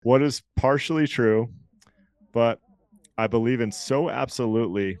What is partially true, but I believe in so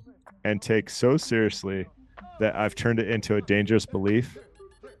absolutely and take so seriously that I've turned it into a dangerous belief.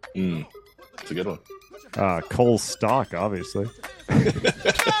 Mm, it's a good one. Cole's stock, obviously.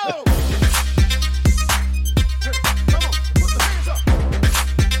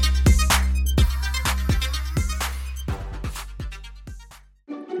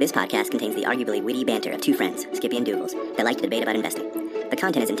 This podcast contains the arguably witty banter of two friends, Skippy and Dougals, that like to debate about investing. The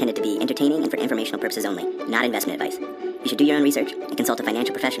content is intended to be entertaining and for informational purposes only, not investment advice. You should do your own research and consult a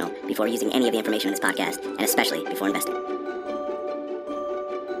financial professional before using any of the information in this podcast, and especially before investing.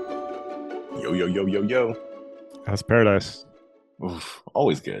 Yo, yo, yo, yo, yo. That's paradise. Oof,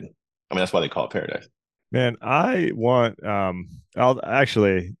 always good. I mean, that's why they call it paradise. Man, I want I'll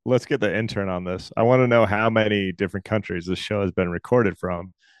actually let's get the intern on this. I want to know how many different countries this show has been recorded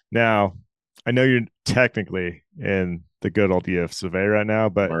from. Now, I know you're technically in the good old US of A right now,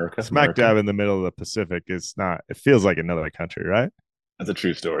 but smack dab in the middle of the Pacific is not, it feels like another country, right? That's a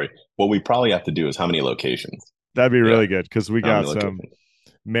true story. What we probably have to do is how many locations? That'd be really good because we got some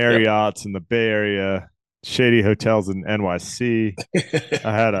Marriott's in the Bay Area, shady hotels in NYC.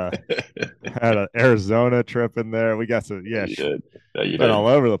 I had a Arizona trip in there. We got some, you been all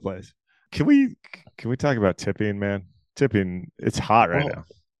over the place. Can we talk about tipping, man? Tipping, it's hot right now.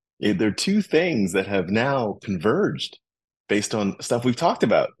 There are two things that have now converged based on stuff we've talked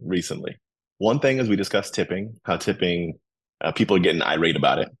about recently. One thing is we discussed tipping, how tipping, people are getting irate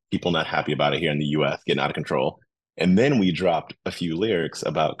about it. People not happy about it here in the US, getting out of control. And then we dropped a few lyrics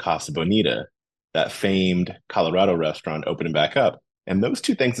about Casa Bonita, that famed Colorado restaurant opening back up. And those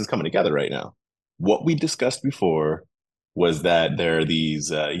two things is coming together right now. What we discussed before was that there are these,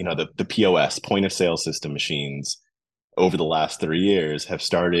 the POS, point of sale system machines over the last 3 years have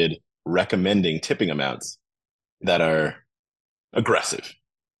started recommending tipping amounts that are aggressive.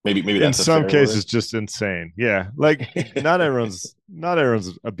 Maybe that's in some cases just insane. Yeah. Like not everyone's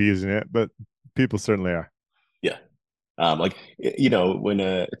abusing it, but people certainly are. Yeah.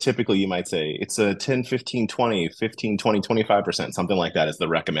 When typically you might say it's a 10, 15, 20, 15, 20, 25%, something like that is the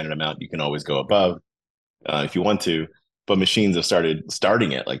recommended amount. You can always go above if you want to, but machines have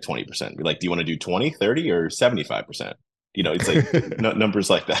starting at like 20%. Be like, do you want to do 20, 30 or 75%? It's like numbers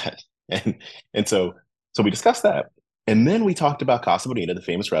like that. And so we discussed that. And then we talked about Casa Bonita, the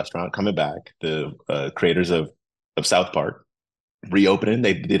famous restaurant coming back, the creators of South Park reopening.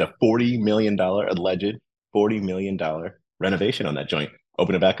 They did a alleged $40 million renovation on that joint,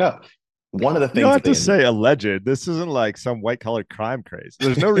 open it back up. One of the things you don't have to say alleged. This isn't like some white collar crime craze.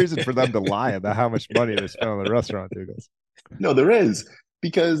 There's no reason for them to lie about how much money they spent on the restaurant, Douglas. No, there is,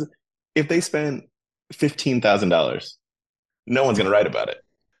 because if they spent $15,000, no one's going to write about it.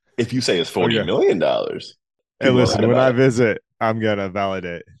 If you say it's $40 million, hey, listen, when I visit, I'm gonna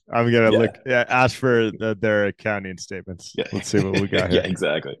validate. I'm gonna ask for their accounting statements. Yeah. Let's see what we got here. Yeah,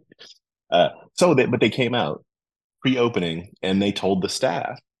 exactly. But they came out pre-opening and they told the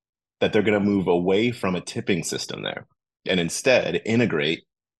staff that they're going to move away from a tipping system there and instead integrate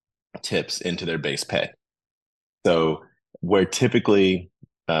tips into their base pay. So where typically,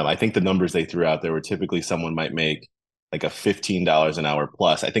 I think the numbers they threw out there were typically someone might make like a $15 an hour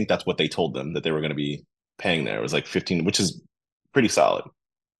plus. I think that's what they told them that they were going to be paying there. It was like 15, which is pretty solid.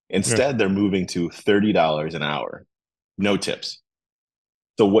 Instead, they're moving to $30 an hour, no tips.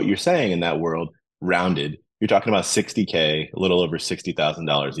 So what you're saying in that world, rounded, you're talking about $60K, a little over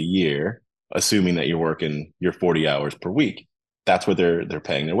 $60,000 a year, assuming that you're working your 40 hours per week. That's what they're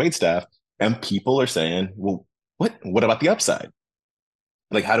paying their wait staff. And people are saying, well, what about the upside?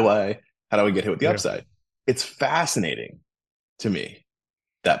 Like, how do I get hit with the upside? It's fascinating to me,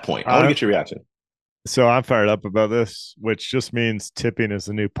 that point. I want to get your reaction. So I'm fired up about this, which just means tipping is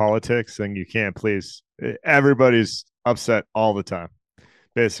the new politics and you can't please. Everybody's upset all the time.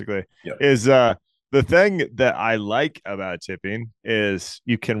 Basically, is the thing that I like about tipping is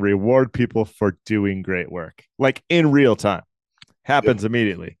you can reward people for doing great work, like in real time. Happens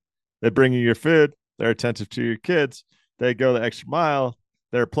immediately. They bring you your food. They're attentive to your kids. They go the extra mile.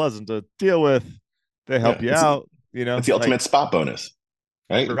 They're pleasant to deal with. They help you out. It's the ultimate spot bonus,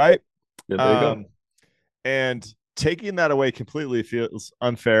 right? Right. Yeah, there you go. And taking that away completely feels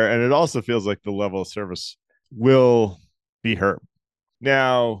unfair, and it also feels like the level of service will be hurt.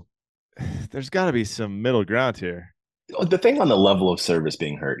 Now, there's got to be some middle ground here. The thing on the level of service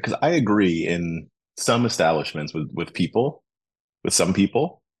being hurt, because I agree in some establishments with some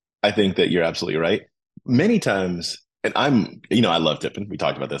people, I think that you're absolutely right. Many times, and I love tipping. We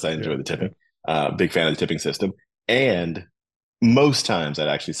talked about this. I enjoy the tipping. Big fan of the tipping system. And most times I'd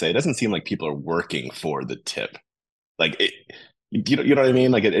actually say it doesn't seem like people are working for the tip. Like You know what I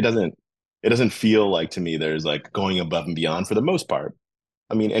mean? Like it doesn't feel like to me there's like going above and beyond for the most part.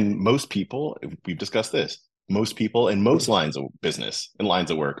 I mean, and most people, we've discussed this, most people in most lines of business and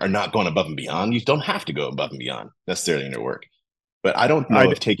lines of work are not going above and beyond. You don't have to go above and beyond necessarily in your work. But I don't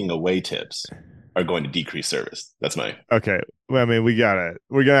know if taking away tips are going to decrease service. That's my okay. Well, I mean, we're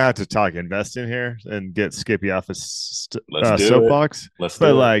gonna have to talk investing here and get Skippy off his soapbox.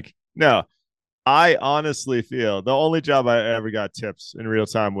 But like, no, I honestly feel the only job I ever got tips in real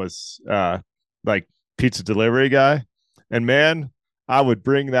time was like pizza delivery guy, and man, I would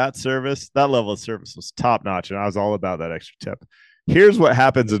bring that service. That level of service was top notch, and I was all about that extra tip. Here's what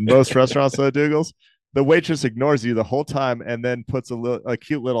happens in most restaurants, though, Dougals. The waitress ignores you the whole time and then puts a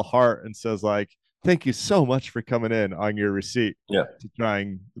cute little heart and says like, "Thank you so much for coming in" on your receipt. Yeah, to try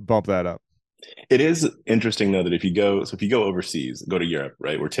and bump that up. It is interesting though that if you go overseas, go to Europe,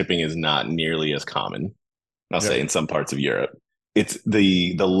 right, where tipping is not nearly as common. I'll say in some parts of Europe, it's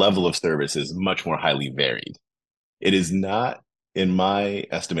the level of service is much more highly varied. It is not, in my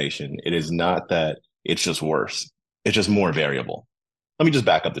estimation, it is not that it's just worse. It's just more variable. Let me just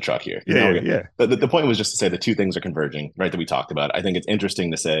back up the truck here. Yeah. The point was just to say the two things are converging, right? That we talked about. I think it's interesting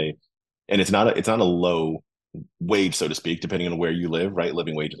to say, and it's not a low wage, so to speak, depending on where you live, right?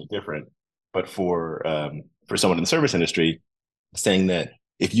 Living wages are different. But for someone in the service industry, saying that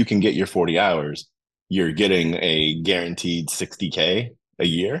if you can get your 40 hours, you're getting a guaranteed 60K a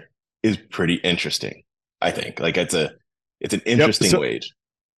year is pretty interesting. I think like it's an interesting wage.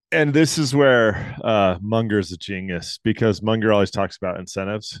 And this is where Munger is a genius, because Munger always talks about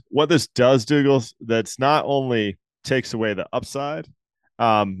incentives. What this does, Dougals, that's not only takes away the upside,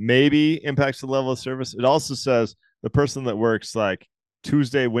 maybe impacts the level of service. It also says the person that works like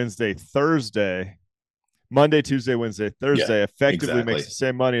Tuesday, Wednesday, Thursday, Monday, Tuesday, Wednesday, Thursday effectively makes the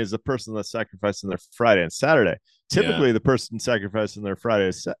same money as the person that's sacrificing their Friday and Saturday. Typically, the person sacrificing their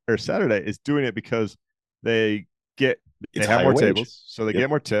Friday or Saturday is doing it because they have more tables, so they get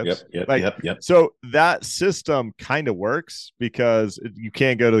more tips. So that system kind of works because you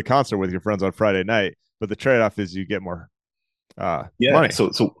can't go to the concert with your friends on Friday night, but the trade-off is you get more money.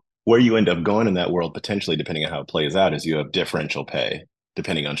 So where you end up going in that world, potentially, depending on how it plays out, is you have differential pay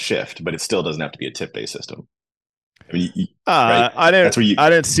depending on shift, but it still doesn't have to be a tip-based system. I mean, right? I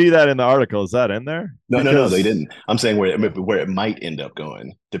didn't see that in the article. Is that in there? No, they didn't. I'm saying where it might end up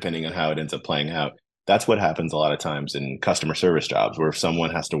going, depending on how it ends up playing out. That's what happens a lot of times in customer service jobs, where if someone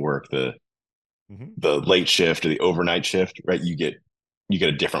has to work the late shift or the overnight shift, right? You get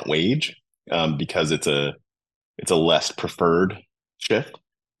a different wage because it's a less preferred shift.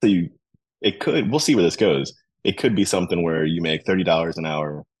 So we'll see where this goes. It could be something where you make $30 an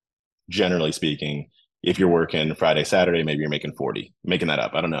hour, generally speaking. If you're working Friday, Saturday, maybe you're making 40, making that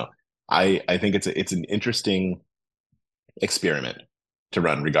up. I don't know. I think it's an interesting experiment to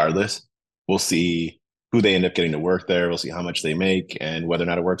run regardless. We'll see who they end up getting to work there. We'll see how much they make and whether or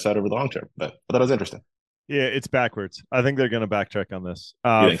not it works out over the long term. But that was interesting. Yeah, it's backwards. I think they're going to backtrack on this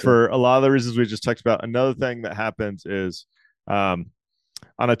for a lot of the reasons we just talked about. Another thing that happens is on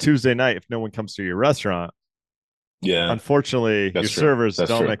a Tuesday night, if no one comes to your restaurant, unfortunately, your servers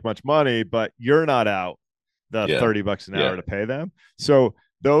don't make much money, but you're not out the $30 an hour to pay them. So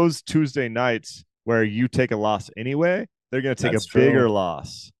those Tuesday nights where you take a loss anyway, they're going to take a bigger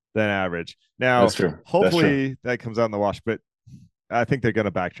loss than average. Now, hopefully that comes out in the wash, but I think they're going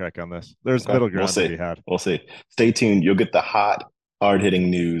to backtrack on this. There's middle ground to be had. We'll see. Stay tuned. You'll get the hot, hard-hitting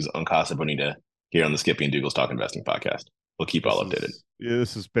news on Casa Bonita here on the Skippy and Dougals Talk Investing podcast. We'll keep all updated.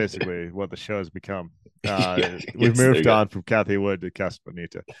 This is basically what the show has become. We've moved on from Kathy Wood to Casa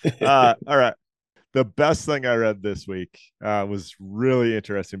Bonita. All right. The best thing I read this week was really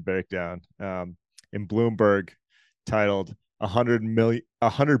interesting breakdown in Bloomberg titled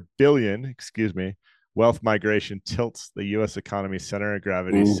 100 billion, wealth migration tilts the U.S. economy center of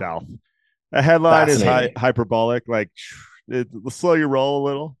gravity south. The headline is hyperbolic, like slow your roll a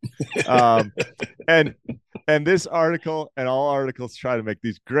little. And this article and all articles try to make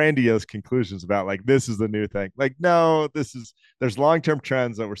these grandiose conclusions about like this is the new thing. Like, no, there's long-term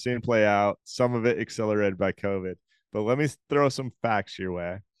trends that we're seeing play out. Some of it accelerated by COVID. But let me throw some facts your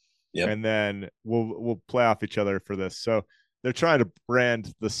way. Yep. And then we'll play off each other for this. So they're trying to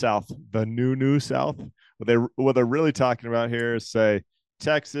brand the South, the new South. What they're really talking about here is, say,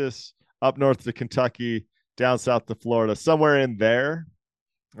 Texas, up north to Kentucky, down south to Florida, somewhere in there,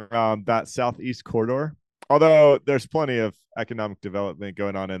 that southeast corridor. Although there's plenty of economic development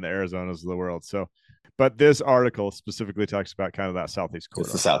going on in the Arizonas of the world. So, but this article specifically talks about kind of that southeast corridor.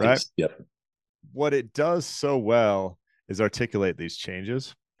 It's the southeast. Right? Yep. What it does so well is articulate these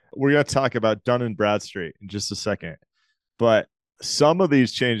changes. We're going to talk about Dun & Bradstreet in just a second. But some of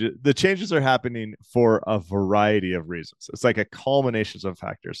these changes, the changes are happening for a variety of reasons. It's like a culmination of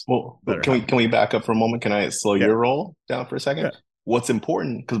factors. Well, can we back up for a moment? Can I slow Yeah. your roll down for a second? Yeah. What's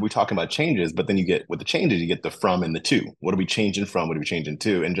important, because we're talking about changes, but then you get with the changes, you get the from and the to. What are we changing from? What are we changing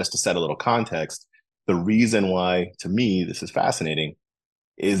to? And just to set a little context, the reason why, to me, this is fascinating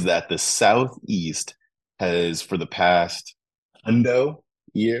is that the Southeast has, for the past hundo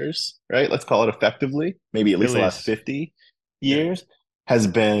years, right? Let's call it effectively, maybe at least the last 50 years, has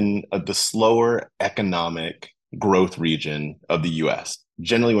been the slower economic growth region of the US.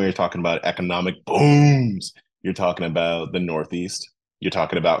 Generally, when you're talking about economic booms, you're talking about the Northeast, you're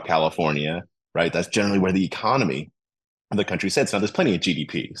talking about California, right? That's generally where the economy of the country sits. Now, there's plenty of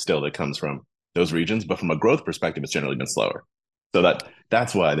GDP still that comes from those regions, but from a growth perspective, it's generally been slower. So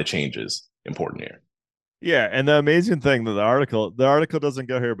that's why the change is important here. Yeah, and the amazing thing that the article doesn't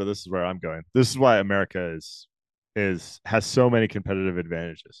go here, but this is where I'm going. This is why America has so many competitive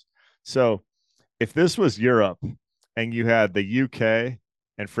advantages. So if this was Europe and you had the UK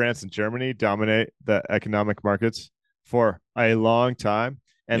and France and Germany dominate the economic markets for a long time,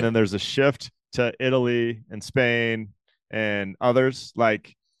 and then there's a shift to Italy and Spain and others,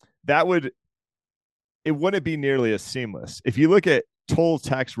 like that it wouldn't be nearly as seamless. If you look at total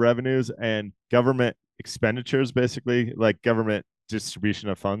tax revenues and government expenditures, basically like government distribution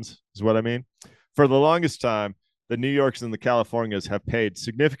of funds is what I mean. For the longest time, the New Yorks and the Californias have paid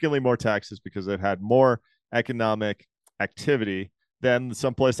significantly more taxes because they've had more economic activity than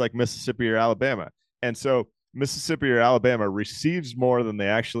someplace like Mississippi or Alabama. And so Mississippi or Alabama receives more than they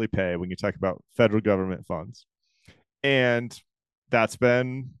actually pay when you talk about federal government funds. And that's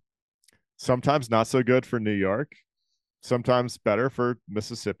been sometimes not so good for New York, sometimes better for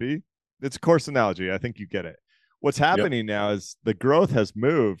Mississippi. It's a coarse analogy. I think you get it. What's happening now is the growth has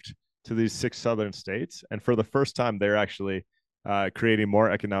moved to these 6 southern states. And for the first time, they're actually creating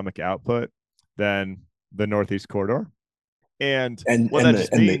more economic output than the Northeast corridor. And what that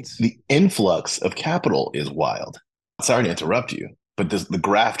just means... the influx of capital is wild. Sorry to interrupt you, but the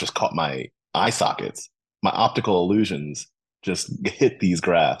graph just caught my eye sockets. My optical illusions just hit these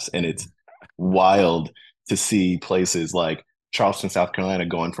graphs, and it's wild to see places like Charleston, South Carolina,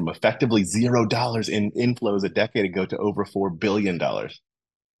 going from effectively $0 in inflows a decade ago to over $4 billion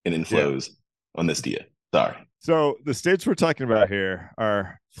in inflows on this dia. Sorry. So the states we're talking about here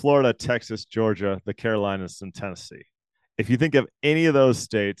are Florida, Texas, Georgia, the Carolinas, and Tennessee. If you think of any of those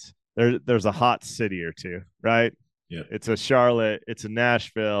states, there's a hot city or two, right? Yeah. It's a Charlotte, it's a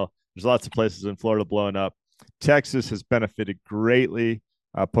Nashville. There's lots of places in Florida blowing up. Texas has benefited greatly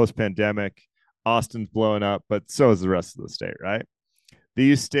post-pandemic. Austin's blowing up, but so is the rest of the state, right?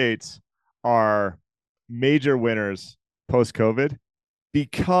 These states are major winners post-COVID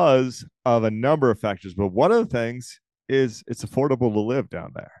because of a number of factors. But one of the things is it's affordable to live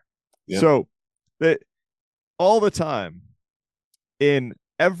down there. Yep. So that all the time in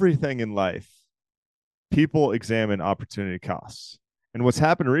everything in life, people examine opportunity costs. And what's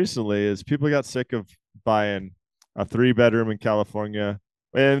happened recently is people got sick of buying a 3-bedroom in California.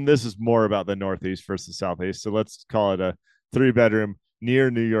 And this is more about the Northeast versus Southeast. So let's call it a 3-bedroom near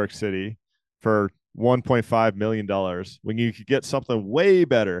New York City for $1.5 million when you could get something way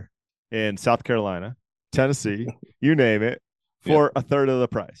better in South Carolina, Tennessee, you name it, for a third of the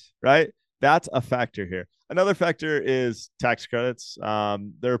price, right? That's a factor here. Another factor is tax credits.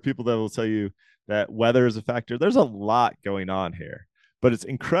 There are people that will tell you that weather is a factor. There's a lot going on here, but it's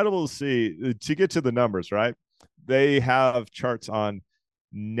incredible to see, to get to the numbers, right? They have charts on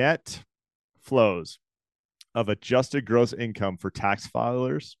net flows of adjusted gross income for tax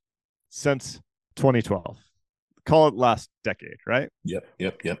filers since 2012. Call it last decade, right? Yep.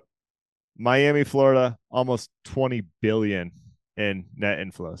 Miami, Florida, almost 20 billion in net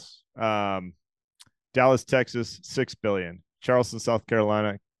inflows. Dallas, Texas, 6 billion. Charleston, South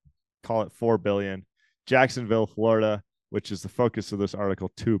Carolina, call it 4 billion. Jacksonville, Florida, which is the focus of this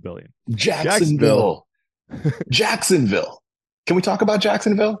article, 2 billion. Jacksonville. Can we talk about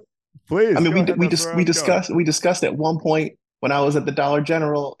Jacksonville? Please. I mean, we discussed at one point when I was at the Dollar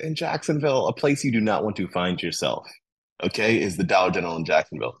General in Jacksonville, a place you do not want to find yourself, okay, is the Dollar General in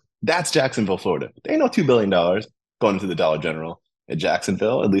Jacksonville. That's Jacksonville, Florida. There ain't no $2 billion going into the Dollar General at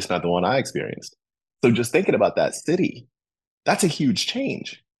Jacksonville, at least not the one I experienced. So just thinking about that city, that's a huge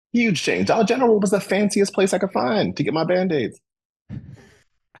change. Huge change. Dollar General was the fanciest place I could find to get my Band-Aids.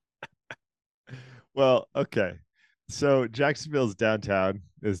 Well, okay. So Jacksonville's downtown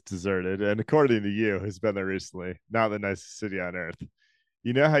is deserted, and according to you, has been there recently. Not the nicest city on earth.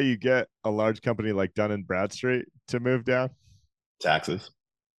 You know how you get a large company like Dun & Bradstreet to move down? Taxes.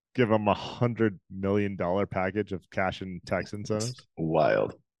 give them $100 million package of cash and tax incentives. It's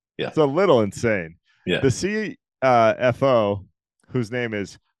wild. Yeah. It's a little insane. Yeah. The CFO, whose name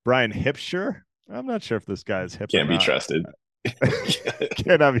is Brian Hipsher. I'm not sure if this guy is hip. Can't be trusted.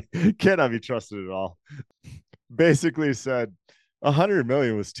 cannot be trusted at all. Basically said 100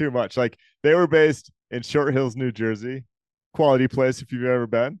 million was too much. Like, they were based in Short Hills, New Jersey, quality place if you've ever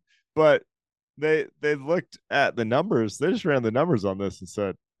been. But they looked at the numbers. They just ran the numbers on this and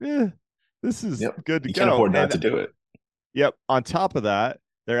said, this is good to you go. Can't afford not to do it. Yep. On top of that,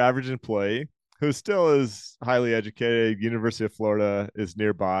 their average employee, who still is highly educated, University of Florida is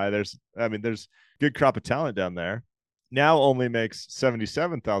nearby. There's good crop of talent down there. Now only makes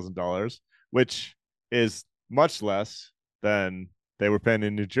 $77,000, which is much less than they were paying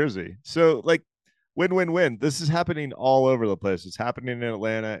in New Jersey. So, like, win-win-win. This is happening all over the place. It's happening in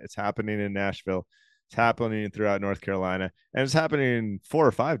Atlanta. It's happening in Nashville. It's happening throughout North Carolina. And it's happening in 4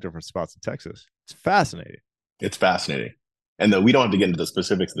 or 5 different spots in Texas. It's fascinating. It's fascinating. And we don't have to get into the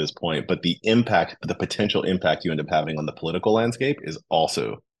specifics at this point, but the potential impact you end up having on the political landscape is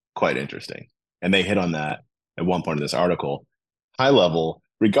also quite interesting. And they hit on that at one point in this article. High level,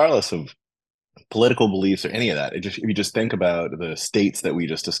 regardless of political beliefs or any of that, if you just think about the states that we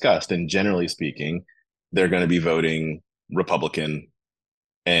just discussed, and generally speaking, they're going to be voting Republican.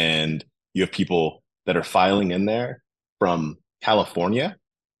 And you have people that are filing in there from California.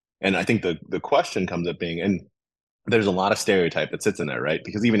 And I think the question comes up being, and there's a lot of stereotype that sits in there, right?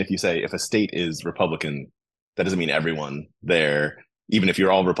 Because even if you say if a state is Republican, that doesn't mean everyone there, even if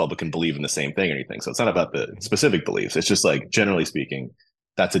you're all Republican, believe in the same thing or anything. So it's not about the specific beliefs. It's just like, generally speaking,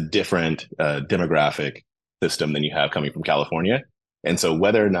 that's a different demographic system than you have coming from California. And so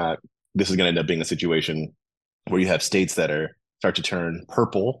whether or not this is going to end up being a situation where you have states that start to turn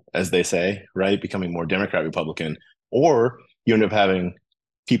purple, as they say, right? Becoming more Democrat, Republican, or you end up having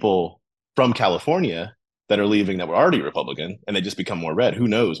people from California that are leaving that were already Republican and they just become more red. Who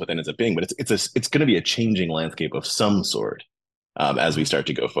knows what that ends up being? But it's going to be a changing landscape of some sort as we start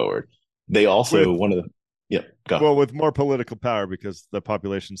to go forward. They also Well, with more political power because the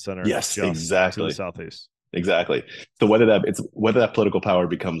population center is exactly to the southeast. Exactly. So whether that political power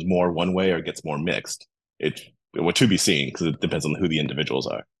becomes more one way or gets more mixed, it to be seen, because it depends on who the individuals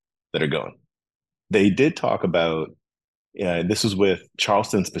are that are going. They did talk about this was with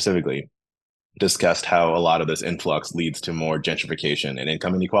Charleston specifically, discussed how a lot of this influx leads to more gentrification and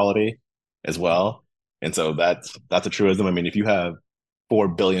income inequality as well. And so that's a truism. I mean, if you have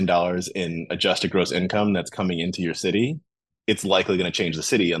 $4 billion in adjusted gross income that's coming into your city, it's likely going to change the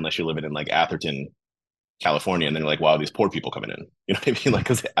city unless you're living in like Atherton, California, and then you're like, wow, these poor people coming in. You know what I mean? Like,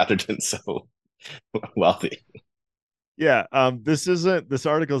 because Atherton's so wealthy. Yeah. This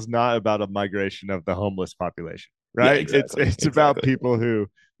article is not about a migration of the homeless population, right? Yeah, exactly. It's about people who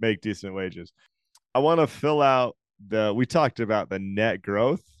make decent wages. I want to fill out we talked about the net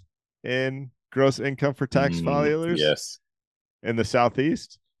growth in gross income for tax filers. Yes. In the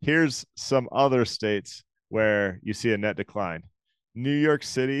Southeast. Here's some other states where you see a net decline. New York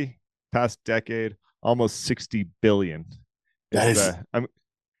City, past decade, almost 60 billion. That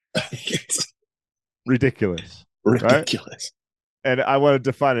is ridiculous. Ridiculous. Right? And I want to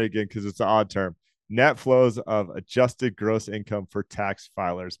define it again because it's an odd term. Net flows of adjusted gross income for tax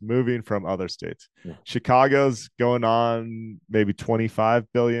filers moving from other states. Yeah. Chicago's going on maybe 25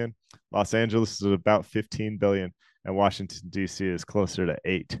 billion. Los Angeles is about 15 billion. And Washington, D.C. is closer to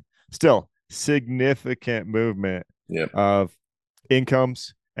 8. Still, significant movement of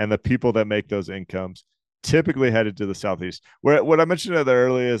incomes and the people that make those incomes typically headed to the Southeast. Where what I mentioned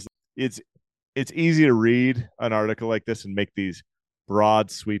earlier is it's easy to read an article like this and make these broad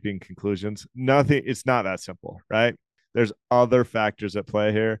sweeping conclusions. It's not that simple, right? There's other factors at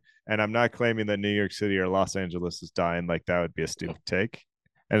play here. And I'm not claiming that New York City or Los Angeles is dying. Like, that would be a stupid take.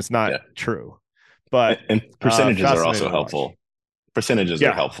 And it's not true. But and percentages are also helpful. Percentages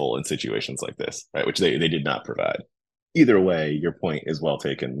are helpful in situations like this, right? Which they did not provide. Either way, your point is well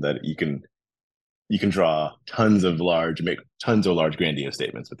taken that you can draw tons of large grandiose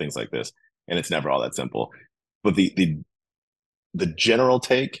statements with things like this, and it's never all that simple. But the general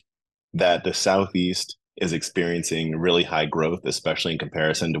take that the Southeast is experiencing really high growth, especially in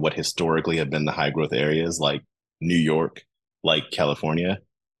comparison to what historically have been the high growth areas like New York, like California,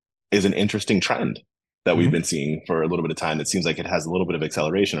 is an interesting trend that we've been seeing for a little bit of time. It seems like it has a little bit of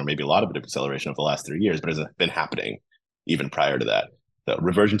acceleration, or maybe a lot of acceleration over the last 3 years, but has been happening even prior to that. The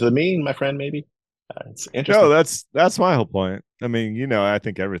reversion to the mean, my friend, maybe. It's interesting. No, that's my whole point. I mean, I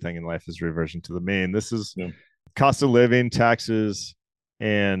think everything in life is reversion to the mean. This is cost of living, taxes,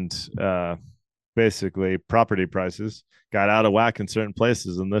 and basically property prices got out of whack in certain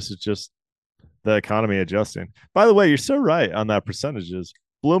places, and this is just the economy adjusting. By the way, you're so right on that percentages.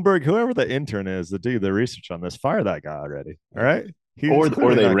 Bloomberg, whoever the intern is that do the research on this, fire that guy already. All right. Or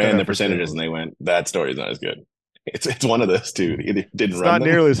they ran the percentages and they went, that story is not as good. It's one of those two. Either didn't it's run not them.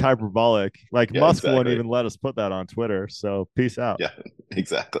 nearly as hyperbolic. Like Musk won't even let us put that on Twitter. So peace out. Yeah,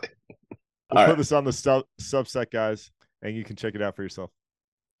 exactly. We'll put this on the Substack, guys, and you can check it out for yourself.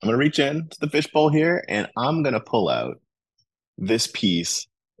 I'm going to reach into the fishbowl here, and I'm going to pull out this piece,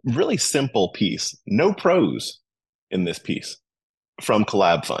 really simple piece, no prose in this piece, from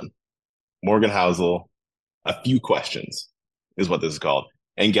Collab Fund. Morgan Housel, a few questions is what this is called.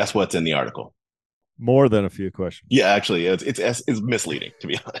 And guess what's in the article? More than a few questions. Yeah, actually, it's misleading, to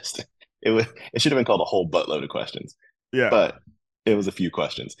be honest. It should have been called a whole buttload of questions. Yeah. But it was a few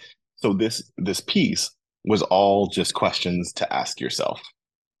questions. So this piece was all just questions to ask yourself.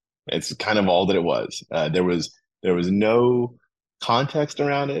 It's kind of all that it was. There was no context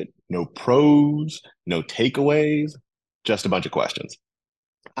around it, no prose, no takeaways, just a bunch of questions.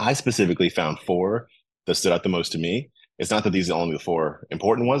 I specifically found 4 that stood out the most to me. It's not that these are only the 4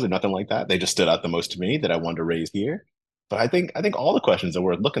 important ones or nothing like that. They just stood out the most to me that I wanted to raise here. But I think all the questions are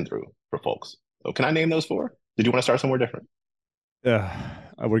worth looking through for folks. So can I name those 4? Did you want to start somewhere different? Yeah,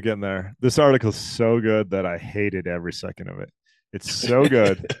 we're getting there. This article's so good that I hated every second of it. It's so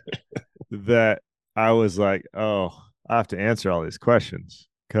good that I was like, oh, I have to answer all these questions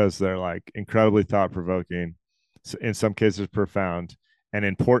because they're like incredibly thought-provoking, in some cases profound, and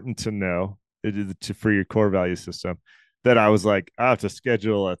important to know for your core value system. That I was like, I have to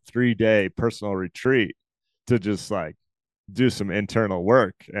schedule a 3-day personal retreat to just like do some internal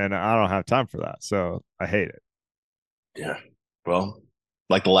work, and I don't have time for that. So I hate it. Yeah. Well,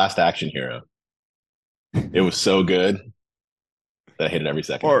 like The Last Action Hero. It was so good that I hated every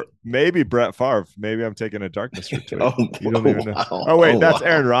second. Or maybe Brett Favre. Maybe I'm taking a darkness retreat. You don't even know. Wow. Oh, wait, that's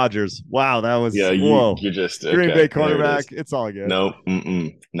Aaron Rodgers. Wow, that was you're just Green Bay cornerback. It's all good. Nope.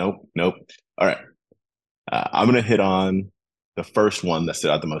 Nope. All right. I'm going to hit on the first one that stood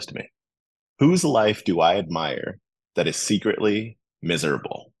out the most to me. Whose life do I admire that is secretly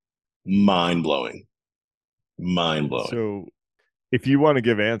miserable? Mind-blowing. So if you want to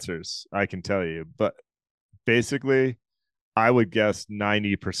give answers, I can tell you. But basically, I would guess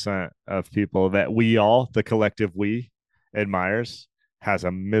 90% of people that the collective we, admires, has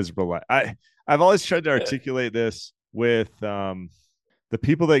a miserable life. I've always tried to articulate this with the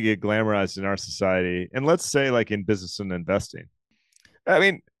people that get glamorized in our society, and let's say like in business and investing. I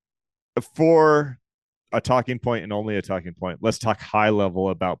mean, for a talking point and only a talking point, let's talk high level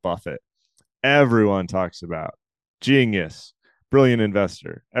about Buffett. Everyone talks about genius, brilliant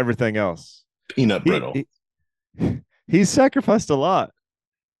investor, everything else. Peanut brittle. He's sacrificed a lot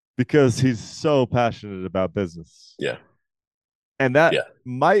because he's so passionate about business. Yeah. And that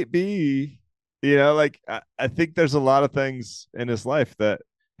might be, like I think there's a lot of things in his life that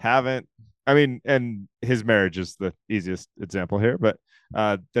haven't, and his marriage is the easiest example here, but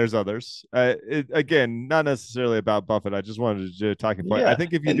there's others. Again, not necessarily about Buffett. I just wanted to do a talking point. I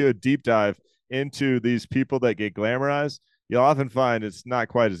think if you do a deep dive into these people that get glamorized, you'll often find it's not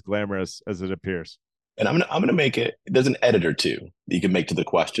quite as glamorous as it appears. And I'm gonna make it. There's an editor too that you can make to the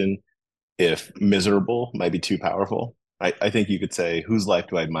question. If miserable might be too powerful, I think you could say, whose life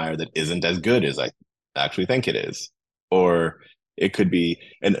do I admire that isn't as good as I actually think it is? Or it could be,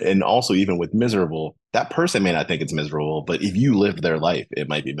 and also even with miserable, that person may not think it's miserable, but if you lived their life, it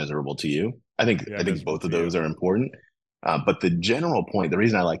might be miserable to you. I think both of those are important. But the general point, the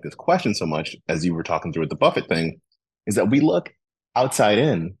reason I like this question so much, as you were talking through with the Buffett thing, is that we look outside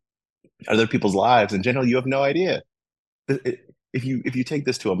in other people's lives, and generally you have no idea. If you take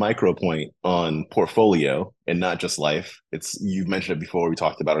this to a micro point on portfolio and not just life, you've mentioned it before, we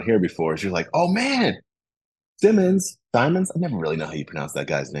talked about it here before, you're like, oh man, Simons, I never really know how you pronounce that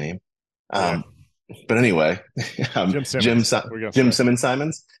guy's name. But anyway, Jim Simmons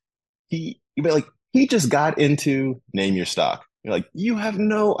Simons, he just got into name your stock. You're like, you have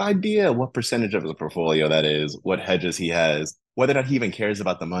no idea what percentage of his portfolio that is, what hedges he has, whether or not he even cares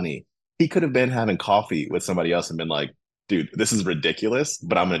about the money. He could have been having coffee with somebody else and been like, dude, this is ridiculous,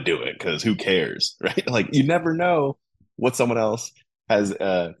 but I'm going to do it because who cares, right? Like, you never know what someone else has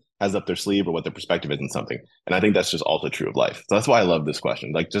up their sleeve or what their perspective is in something. And I think that's just also true of life. So that's why I love this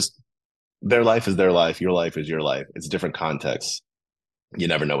question. Like, just their life is their life. Your life is your life. It's different contexts. You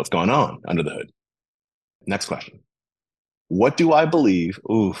never know what's going on under the hood. Next question. What do I believe?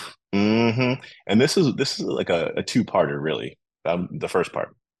 Oof. And this is like a two-parter, really. The first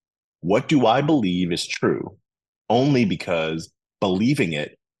part. What do I believe is true only because believing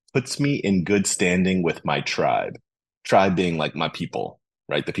it puts me in good standing with my tribe. Tribe being like my people,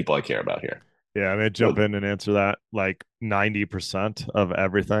 right? The people I care about here. Yeah, I'm gonna jump in and answer that. Like 90% of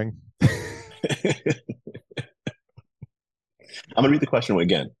everything. I'm gonna read the question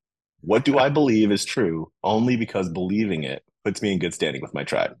again. What do I believe is true only because believing it puts me in good standing with my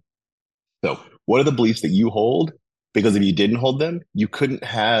tribe? So, what are the beliefs that you hold? Because if you didn't hold them, you couldn't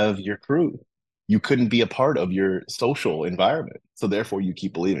have your crew. You couldn't be a part of your social environment. So, therefore, you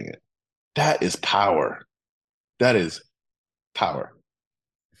keep believing it. That is power. That is power.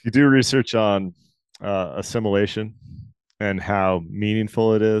 If you do research on assimilation and how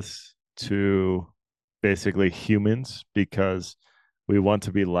meaningful it is to basically humans, because we want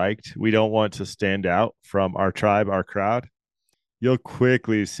to be liked, we don't want to stand out from our tribe, our crowd, you'll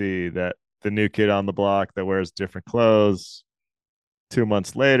quickly see that the new kid on the block that wears different clothes 2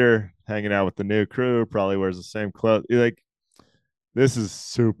 months later, hanging out with the new crew, probably wears the same clothes. Like, this is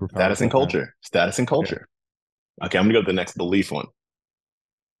super powerful. Status and culture. Man. Status and culture. Yeah. Okay, I'm gonna go to the next belief one.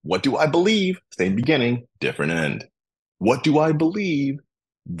 What do I believe? Same beginning, different end. What do I believe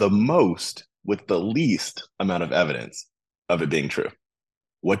the most with the least amount of evidence of it being true?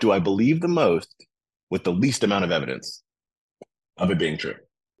 What do I believe the most with the least amount of evidence of it being true?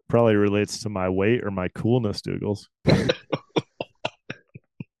 Probably relates to my weight or my coolness, Dougals. It's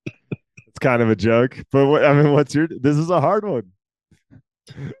kind of a joke, but what's your? This is a hard one.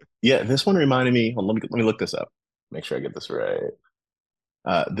 Yeah, this one reminded me. Let me look this up. Make sure I get this right.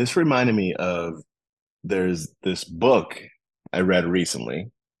 This reminded me of there's this book I read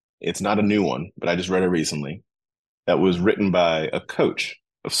recently. It's not a new one, but I just read it recently. That was written by a coach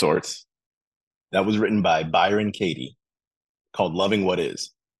of sorts. That was written by Byron Katie, called Loving What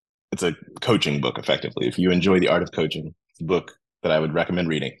Is. It's a coaching book, effectively. If you enjoy the art of coaching, it's a book that I would recommend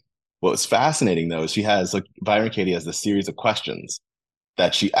reading. What's fascinating, though, is Byron Katie has this series of questions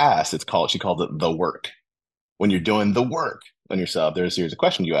that she asks. She calls it the work. When you're doing the work on yourself, there's a series of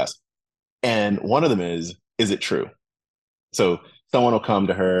questions you ask. And one of them is it true? So someone will come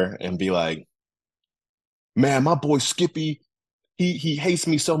to her and be like, man, my boy Skippy, he hates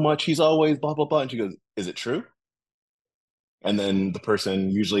me so much. He's always blah, blah, blah. And she goes, is it true? And then the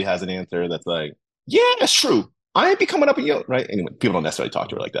person usually has an answer that's like, yeah, it's true. I ain't be coming up in you, right? Anyway, people don't necessarily talk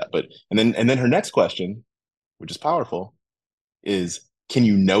to her like that. But and then her next question, which is powerful, is, can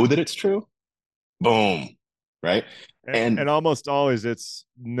you know that it's true? Boom. Right. And almost always it's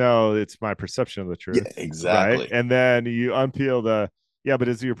my perception of the truth. Yeah, exactly. Right. And then you unpeel but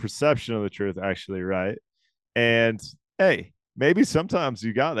is your perception of the truth actually right? And hey, maybe sometimes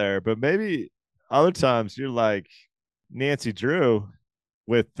you got there, but maybe other times you're like Nancy Drew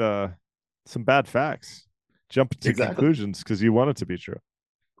with some bad facts, jumping to conclusions because you want it to be true.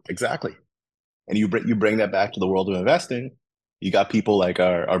 Exactly. And you bring that back to the world of investing. You got people like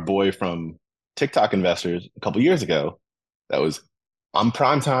our boy from TikTok Investors a couple years ago that was, I'm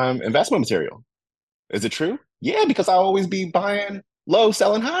primetime investment material. Is it true? Yeah, because I always be buying low,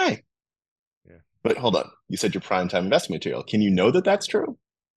 selling high. Yeah. But hold on, you said you're primetime investment material. Can you know that that's true?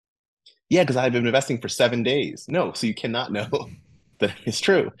 Yeah, because I've been investing for 7 days. No, so you cannot know that it's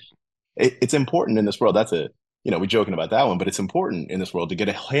true. It's important in this world. That's we're joking about that one, but it's important in this world to get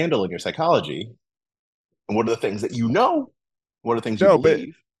a handle on your psychology. And what are the things that you know? What are the things you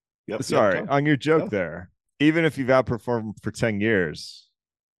believe? Sorry, on your joke there, even if you've outperformed for 10 years,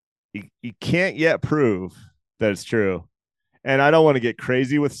 you can't yet prove that it's true. And I don't want to get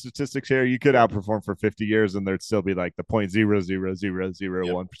crazy with statistics here. You could outperform for 50 years and there'd still be like the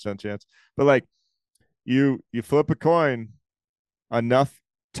 0.00001% chance. But like you flip a coin enough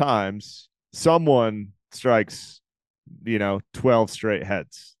times, someone strikes, 12 straight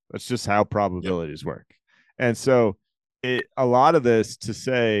heads. That's just how probabilities work. And so a lot of this to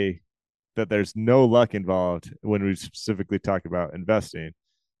say that there's no luck involved when we specifically talk about investing,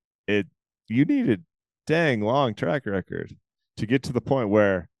 you need a dang long track record to get to the point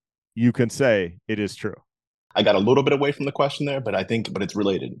where you can say it is true. I got a little bit away from the question there, but it's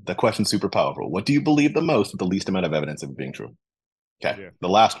related. The question's super powerful. What do you believe the most with the least amount of evidence of it being true? Okay. Yeah. The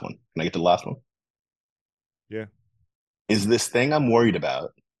last one. Can I get to the last one? Yeah. Is this thing I'm worried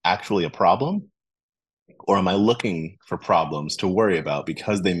about actually a problem? Or am I looking for problems to worry about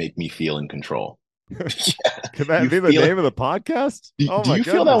because they make me feel in control? Can that be the name of the podcast? Do you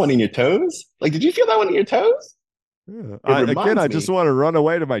feel that one in your toes? Like, did you feel that one in your toes? Yeah. I just want to run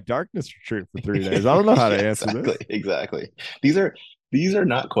away to my darkness retreat for 3 days. I don't know how to answer this. Exactly. These are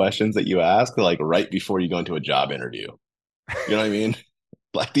not questions that you ask like right before you go into a job interview. You know what I mean?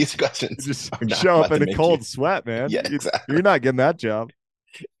 Like, these questions just show up in a cold sweat, man. Yeah, exactly. You're not getting that job.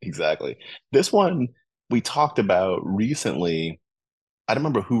 Exactly. This one we talked about recently I don't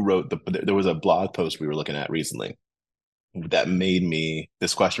remember who wrote but there was a blog post we were looking at recently that made me,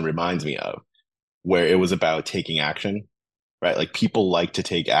 this question reminds me of, where it was about taking action, right? Like people like to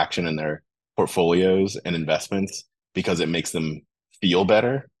take action in their portfolios and investments because it makes them feel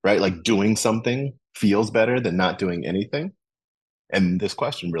better, right? Like doing something feels better than not doing anything. And this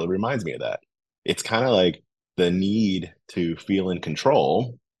question really reminds me of that. It's kind of like the need to feel in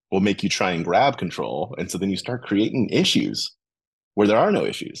control will make you try and grab control. And so then you start creating issues where there are no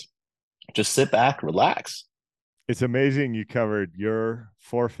issues. Just sit back, relax. It's amazing you covered your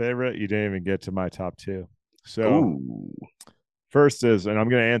 4 favorite. You didn't even get to my top 2. So Ooh. First is, and I'm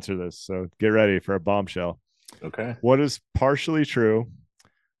going to answer this, so get ready for a bombshell. Okay. What is partially true,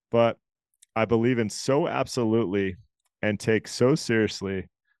 but I believe in so absolutely and take so seriously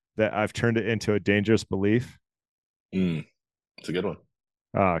that I've turned it into a dangerous belief? It's a good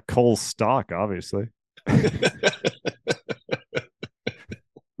one. Cole's stock, obviously. The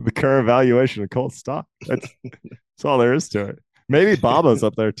current valuation of Cole's stock. That's all there is to it. Maybe Baba's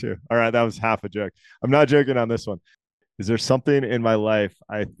up there too. All right, that was half a joke. I'm not joking on this one. Is there something in my life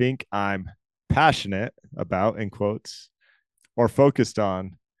I think I'm passionate about, in quotes, or focused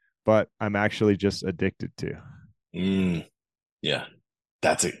on, but I'm actually just addicted to? Yeah,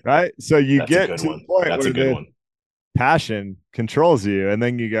 that's it. Right. So you get to the point that's where a good one. Passion controls you, and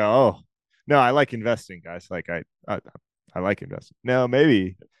then you go, "Oh, no, I like investing, guys. Like I like investing." No,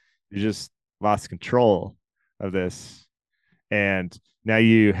 maybe you just lost control of this, and now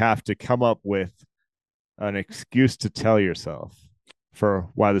you have to come up with an excuse to tell yourself for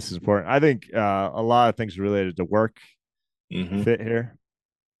why this is important. I think a lot of things related to work fit here.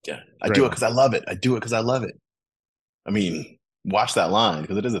 Yeah, I do it because I love it. I do it because I love it. I mean, watch that line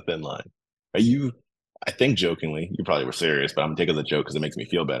because it is a thin line. I think jokingly, you probably were serious, but I'm taking the joke because it makes me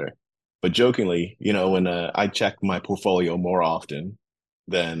feel better. But jokingly, when I check my portfolio more often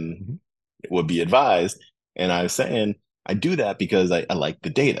than it would be advised, and I was saying I do that because I like the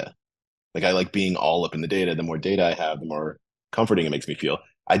data. Like I like being all up in the data. The more data I have, the more comforting it makes me feel.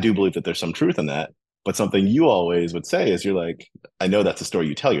 I do believe that there's some truth in that. But something you always would say is you're like, I know that's a story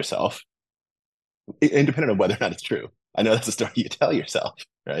you tell yourself, independent of whether or not it's true. I know that's a story you tell yourself,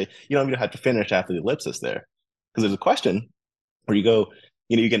 right? You don't even have to finish after the ellipsis there. Because there's a question where you go,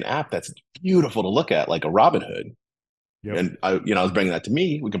 you get an app that's beautiful to look at, like a Robinhood. Yep. And I was bringing that to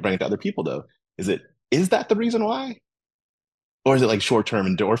me. We can bring it to other people though. Is that the reason why? Or is it like short-term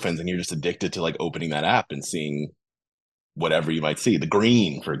endorphins and you're just addicted to like opening that app and seeing whatever you might see, the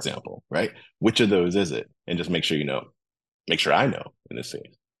green, for example, right? Which of those is it? And just make sure make sure I know in this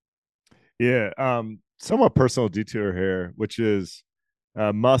case. Yeah. Somewhat personal detour here, which is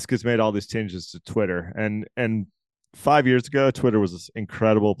Musk has made all these changes to Twitter. And 5 years ago, Twitter was this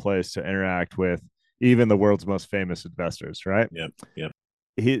incredible place to interact with even the world's most famous investors, right?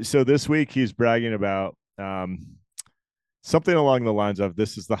 Yep. So this week he's bragging about something along the lines of,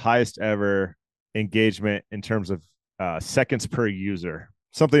 this is the highest ever engagement in terms of seconds per user,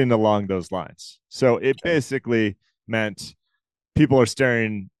 something along those lines. So it basically meant people are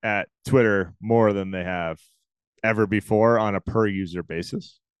staring at Twitter more than they have ever before on a per user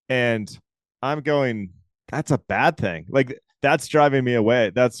basis. And I'm going, that's a bad thing. Like that's driving me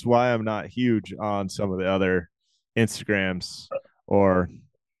away. That's why I'm not huge on some of the other Instagrams or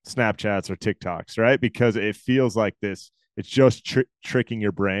Snapchats or TikToks, right? Because it feels like this, it's just tricking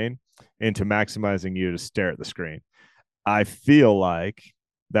your brain into maximizing you to stare at the screen. I feel like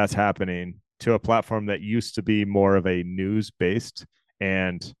that's happening to a platform that used to be more of a news-based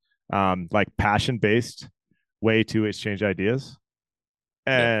and like passion-based way to exchange ideas.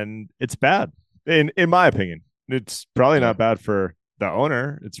 And it's bad, in my opinion. It's probably not bad for the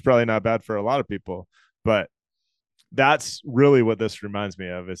owner. It's probably not bad for a lot of people. But that's really what this reminds me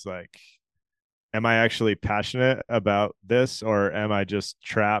of, is like, am I actually passionate about this, or am I just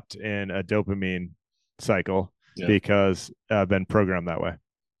trapped in a dopamine cycle because I've been programmed that way?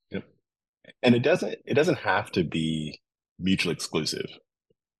 Yep. And it doesn't have to be mutually exclusive,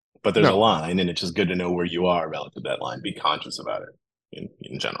 but there's a line, and it's just good to know where you are relative to that line. Be conscious about it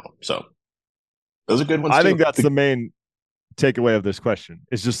in general. So those are good ones. I think that's the main takeaway of this question.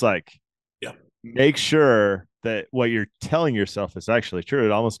 It's just like, make sure that what you're telling yourself is actually true.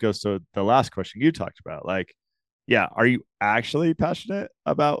 It almost goes to the last question you talked about. Like, are you actually passionate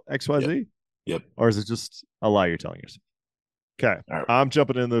about XYZ? Yep. Or is it just a lie you're telling yourself? Okay. Right. I'm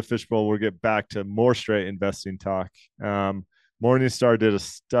jumping into the fishbowl. We'll get back to more straight investing talk. Morningstar did a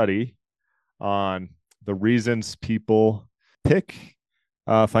study on the reasons people pick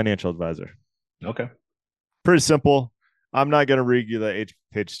a financial advisor. Okay. Pretty simple. I'm not going to read you the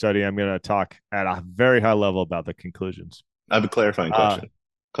 8-page study. I'm going to talk at a very high level about the conclusions. I have a clarifying question.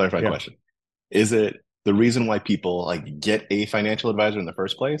 Question. Is it the reason why people like get a financial advisor in the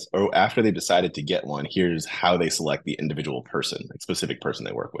first place, or after they decided to get one, here's how they select the individual person, like specific person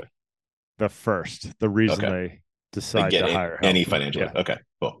they work with? The reason they decide to hire any financial. Yeah. Okay,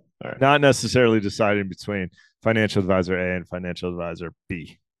 cool. All right. Not necessarily deciding between financial advisor A and financial advisor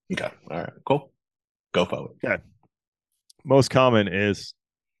B. Okay. All right. Cool. Go forward. Okay. Most common is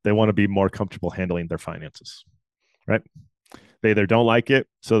they want to be more comfortable handling their finances, right? They either don't like it,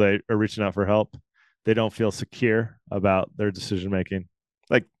 so they are reaching out for help. They don't feel secure about their decision making,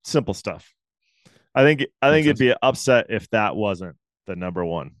 like simple stuff. I think it'd be upset if that wasn't the number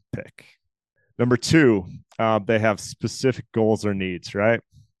one pick. Number two, they have specific goals or needs, right?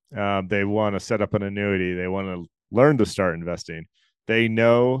 They want to set up an annuity. They want to learn to start investing. They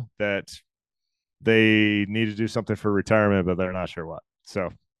know that they need to do something for retirement, but they're not sure what. So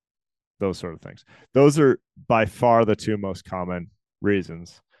those sort of things. Those are by far the two most common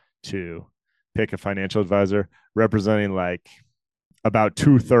reasons to pick a financial advisor, representing like about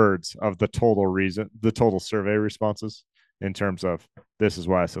 2/3 of the total survey responses in terms of this is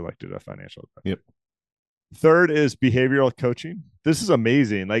why I selected a financial advisor. Yep. Third is behavioral coaching. This is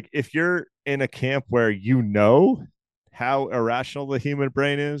amazing. Like if you're in a camp where you know how irrational the human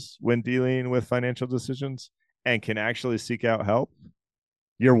brain is when dealing with financial decisions and can actually seek out help,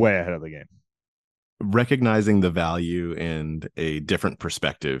 you're way ahead of the game. Recognizing the value and a different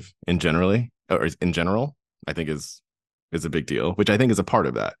perspective in general, I think is a big deal, which I think is a part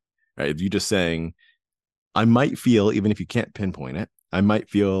of that, right? If you just saying, I might feel, even if you can't pinpoint it, I might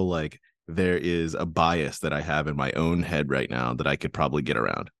feel like there is a bias that I have in my own head right now that I could probably get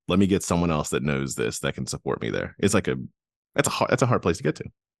around. Let me get someone else that knows this, that can support me there. It's like that's a hard place to get to.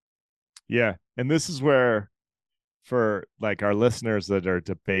 Yeah. And this is where, for like our listeners that are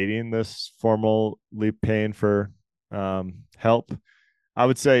debating this formally paying for help, I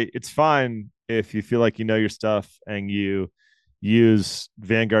would say it's fine if you feel like you know your stuff and you use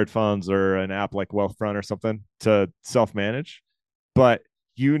Vanguard funds or an app like Wealthfront or something to self-manage, but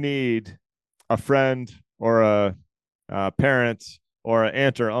you need a friend or a parent or an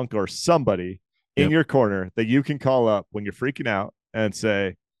aunt or uncle or somebody in your corner that you can call up when you're freaking out and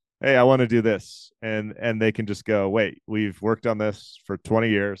say, hey, I want to do this. And they can just go, wait, we've worked on this for 20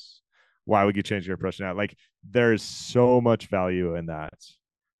 years. Why would you change your approach now? Like there's so much value in that.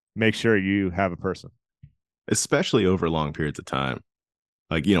 Make sure you have a person. Especially over long periods of time.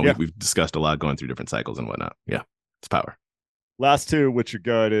 Like, we've discussed a lot going through different cycles and whatnot. Yeah, it's power. Last two, which are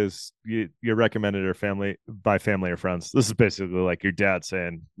good, is you're recommended or family or friends. This is basically like your dad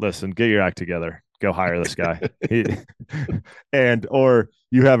saying, listen, get your act together. Go hire this guy. Or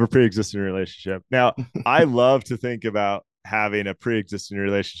you have a pre-existing relationship. Now, I love to think about having a pre-existing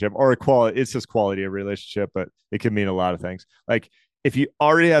relationship or it's just quality of relationship, but it can mean a lot of things. Like if you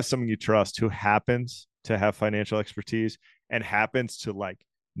already have someone you trust who happens to have financial expertise and happens to like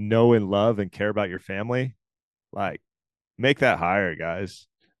know and love and care about your family, like make that hire, guys.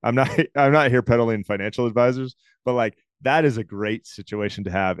 I'm not here peddling financial advisors, but like that is a great situation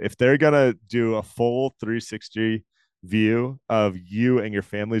to have. If they're going to do a full 360 view of you and your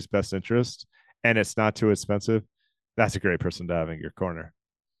family's best interest and it's not too expensive, that's a great person to have in your corner.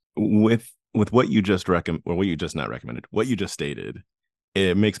 With what you just what you just stated,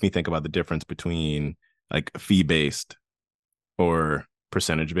 it makes me think about the difference between like fee-based or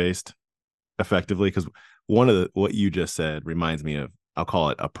percentage-based effectively, because what you just said reminds me of, I'll call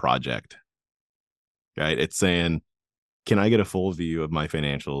it a project, right? It's saying, can I get a full view of my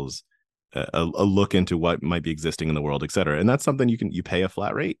financials, a look into what might be existing in the world, et cetera? And that's something you pay a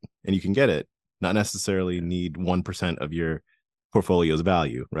flat rate and you can get it, not necessarily need 1% of your portfolio's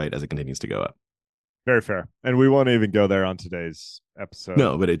value, right? As it continues to go up. Very fair. And we won't even go there on today's episode.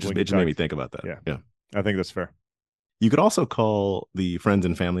 No, but it just made me think about that. Yeah. I think that's fair. You could also call the friends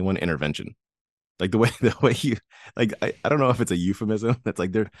and family one intervention. Like the way you, like, I don't know if it's a euphemism. It's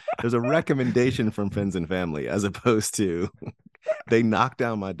like there's a recommendation from friends and family as opposed to they knocked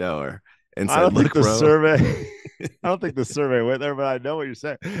down my door and said, I don't think the survey went there, but I know what you're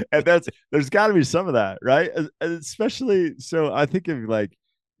saying. And there's got to be some of that, right? Especially, so I think of like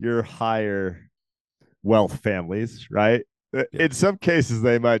your higher wealth families, right? Yeah. In some cases,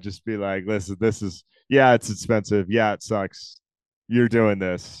 they might just be like, listen, it's expensive. Yeah, it sucks. You're doing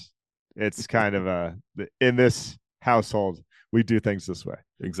this. It's kind of in this household, we do things this way.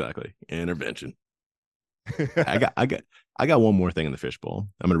 Exactly. Intervention. I got one more thing in the fishbowl.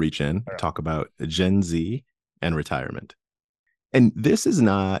 I'm going to reach in, talk about Gen Z and retirement. And this is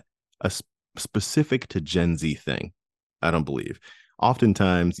not a specific to Gen Z thing, I don't believe.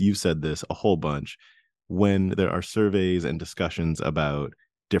 Oftentimes, you've said this a whole bunch, when there are surveys and discussions about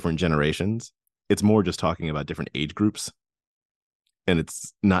different generations, it's more just talking about different age groups. And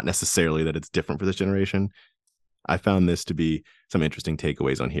it's not necessarily that it's different for this generation. I found this to be some interesting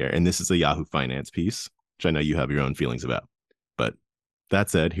takeaways on here. And this is a Yahoo Finance piece, which I know you have your own feelings about. But that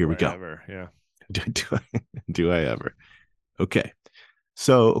said, here we go. Ever, yeah. Do I ever? Okay.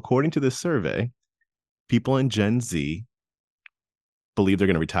 So according to this survey, people in Gen Z believe they're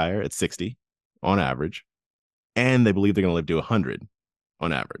going to retire at 60 on average, and they believe they're going to live to 100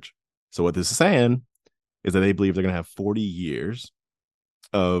 on average. So what this is saying is that they believe they're going to have 40 years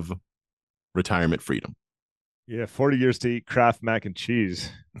of retirement freedom. Yeah, 40 years to eat Kraft mac and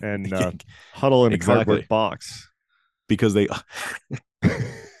cheese and huddle in a cardboard box. Because they...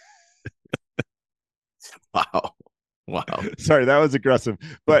 Wow. Sorry, that was aggressive.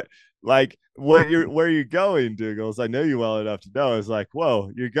 But like where you're going, Dougals, I know you well enough to know, is like,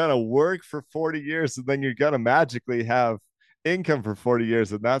 whoa, you're gonna work for 40 years and then you're gonna magically have income for 40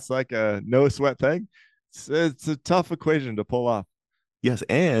 years, and that's like a no sweat thing. It's a tough equation to pull off. Yes,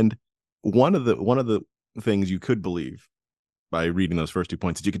 and one of the things you could believe by reading those first 2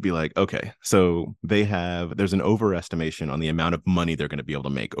 points is you could be like, okay, so there's an overestimation on the amount of money they're going to be able to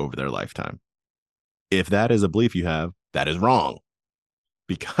make over their lifetime. If that is a belief you have, that is wrong,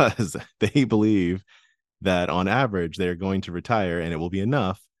 because they believe that on average they're going to retire and it will be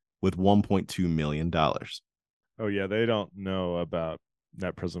enough with $1.2 million. Oh yeah, they don't know about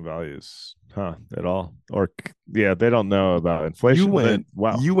net present values, at all. Or yeah, they don't know about inflation.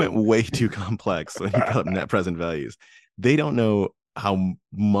 You went way too complex when you brought up net present values. They don't know how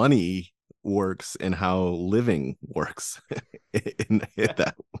money works and how living works in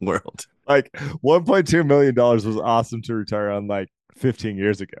that world. Like $1.2 million was awesome to retire on like 15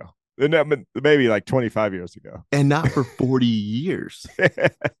 years ago, and maybe like 25 years ago, and not for 40 years.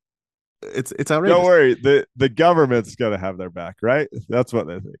 It's outrageous. Don't worry, the government's gonna have their back, right? That's what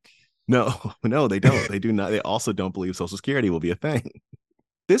they think. No, they don't. They do not. They also don't believe Social Security will be a thing.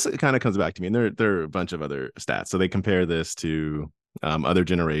 This kind of comes back to me, and there are a bunch of other stats. So they compare this to other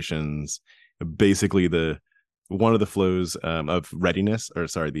generations. Basically, one of the flows of readiness, or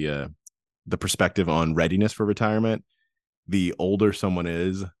sorry, the perspective on readiness for retirement. The older someone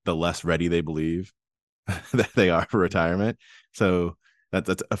is, the less ready they believe that they are for retirement. So that's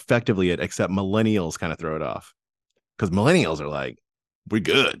effectively it, except millennials kind of throw it off, because millennials are like, we're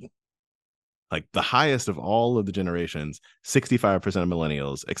good. Like the highest of all of the generations, 65% of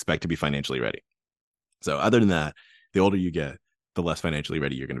millennials expect to be financially ready. So other than that, the older you get, the less financially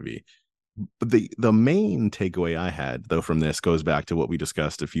ready you're going to be. But the main takeaway I had, though, from this goes back to what we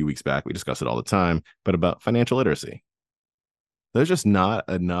discussed a few weeks back. We discuss it all the time, but about financial literacy. There's just not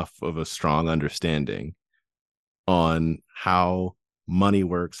enough of a strong understanding on how money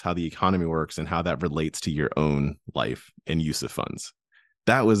works, how the economy works, and how that relates to your own life and use of funds.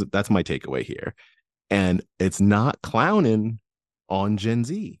 That's my takeaway here. And it's not clowning on Gen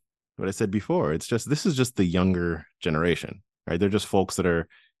Z. What I said before, this is just the younger generation, right? They're just folks that are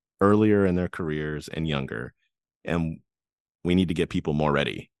earlier in their careers and younger. And we need to get people more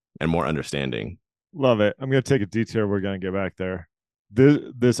ready and more understanding. Love it. I'm going to take a detour. We're going to get back there.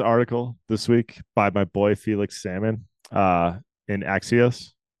 This article this week by my boy Felix Salmon in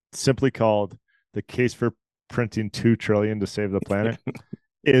Axios, simply called "The Case for Printing $2 trillion to Save the Planet,"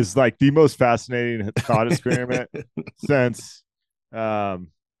 is like the most fascinating thought experiment since our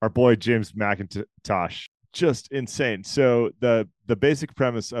boy James McIntosh. Just insane. So the basic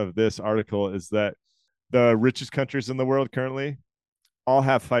premise of this article is that the richest countries in the world currently all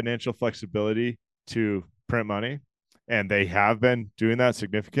have financial flexibility to print money, and they have been doing that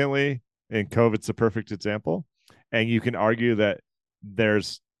significantly. And COVID's a perfect example. And you can argue that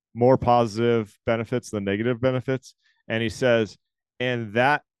there's more positive benefits than negative benefits. And he says, and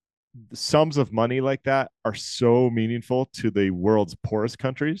that sums of money like that are so meaningful to the world's poorest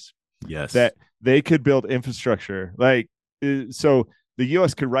countries. Yes. That they could build infrastructure. Like, so the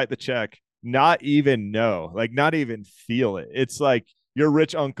US could write the check, not even feel it. It's like your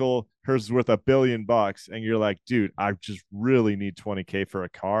rich uncle, hers worth $1 billion, and you're like, dude, I just really need 20K for a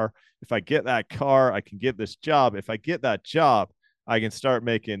car. If I get that car, I can get this job. If I get that job, I can start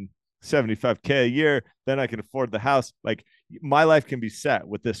making 75K a year. Then I can afford the house. Like, my life can be set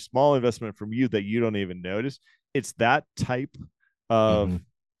with this small investment from you that you don't even notice. It's that type of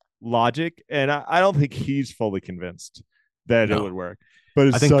logic. And I don't think he's fully convinced that it would work. But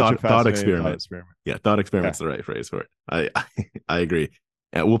it's, I think, thought experiment. Yeah, thought experiment's the right phrase for it. I agree.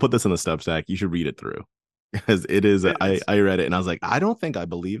 And we'll put this in the Substack. You should read it through, because it is. I read it and I was like, I don't think I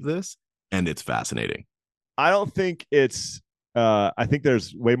believe this, and it's fascinating. I don't think it's I think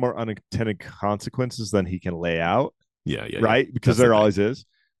there's way more unintended consequences than he can lay out. Yeah. Right. Because there always is.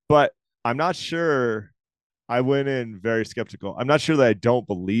 But I'm not sure. I went in very skeptical. I'm not sure that I don't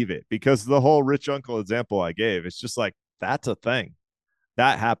believe it, because the whole rich uncle example I gave, it's just like, that's a thing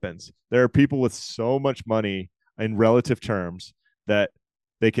that happens. There are people with so much money in relative terms that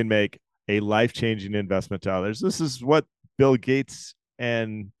they can make a life-changing investment to others. This is what Bill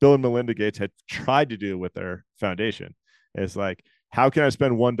and Melinda Gates had tried to do with their foundation. It's like, how can I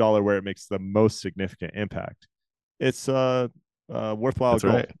spend $1 where it makes the most significant impact? It's a worthwhile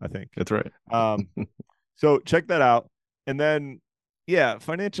goal, right. I think. That's right. So check that out. And then, yeah,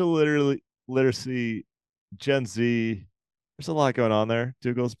 financial literacy, Gen Z, there's a lot going on there,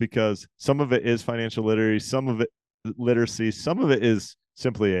 Dougals, because some of it is financial literacy, some of it is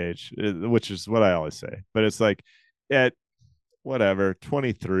simply age, which is what I always say. But it's like, at whatever,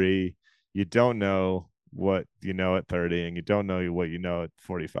 23, you don't know what you know at 30, and you don't know what you know at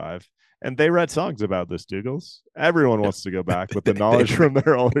 45. And they write songs about this, Dougals. Everyone wants to go back with the knowledge from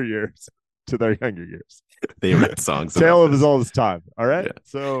their older years to their younger years. They write songs. Tale of his oldest time. All right. Yeah.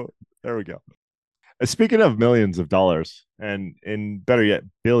 So there we go. Speaking of millions of dollars, and better yet,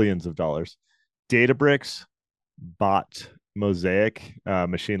 billions of dollars, Databricks bought Mosaic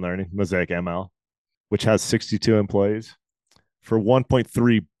machine learning, Mosaic ML, which has 62 employees, for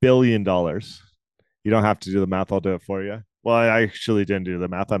 $1.3 billion. You don't have to do the math. I'll do it for you. Well, I actually didn't do the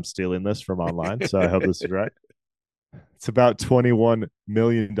math. I'm stealing this from online, so I hope this is right. It's about $21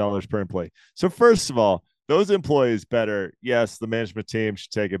 million per employee. So first of all, those employees better, yes, the management team should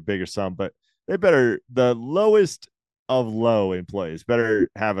take a bigger sum, but they better, the lowest of low employees better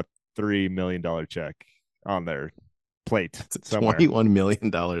have a $3 million check on their plate. It's $21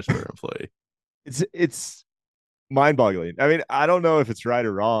 million per employee. It's mind-boggling. I mean, I don't know if it's right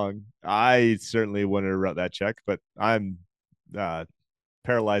or wrong. I certainly wouldn't have wrote that check, but I'm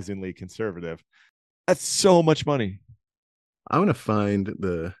paralyzingly conservative. That's so much money. I want to find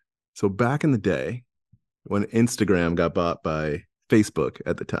so back in the day when Instagram got bought by Facebook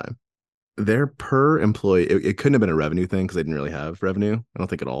at the time, their per employee, it couldn't have been a revenue thing because they didn't really have revenue, I don't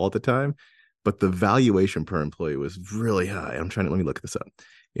think, at all at the time, but the valuation per employee was really high. Let me look this up.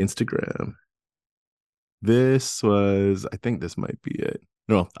 Instagram. This was, I think this might be it.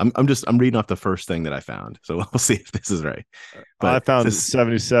 No, I'm reading off the first thing that I found, so we'll see if this is right. But I found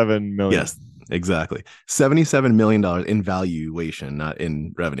 77 million. Yes, exactly. $77 million in valuation, not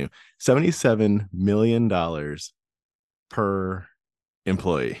in revenue. $77 million per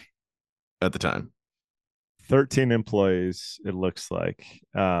employee at the time. 13 employees, it looks like.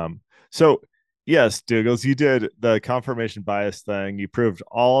 So yes, Dougals, you did the confirmation bias thing. You proved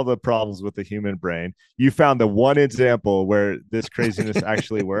all the problems with the human brain. You found the one example where this craziness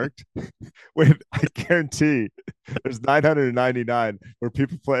actually worked. I guarantee there's 999 where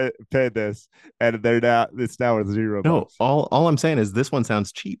people paid this, and it's now at $0. No, all I'm saying is this one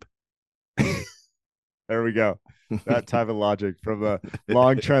sounds cheap. There we go. That type of logic from the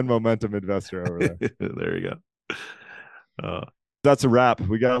long trend momentum investor over there. There you go. That's a wrap.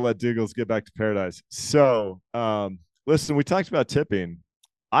 We got to let Dougals get back to paradise. So, listen, we talked about tipping.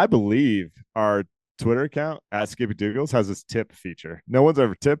 I believe our Twitter account at Skippy Dougals has this tip feature. No one's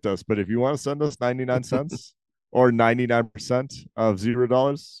ever tipped us, but if you want to send us 99 cents or 99% of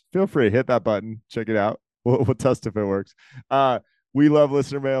 $0, feel free to hit that button. Check it out. We'll test if it works. We love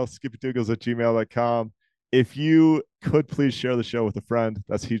listener mail, skippydougals@gmail.com. If you could please share the show with a friend,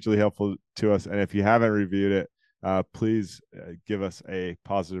 that's hugely helpful to us. And if you haven't reviewed it, please give us a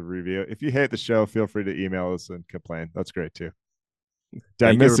positive review. If you hate the show, feel free to email us and complain. That's great too. Did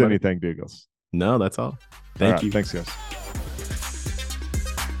I miss anything, Dougals? No, that's all. Thank you. Thanks, guys.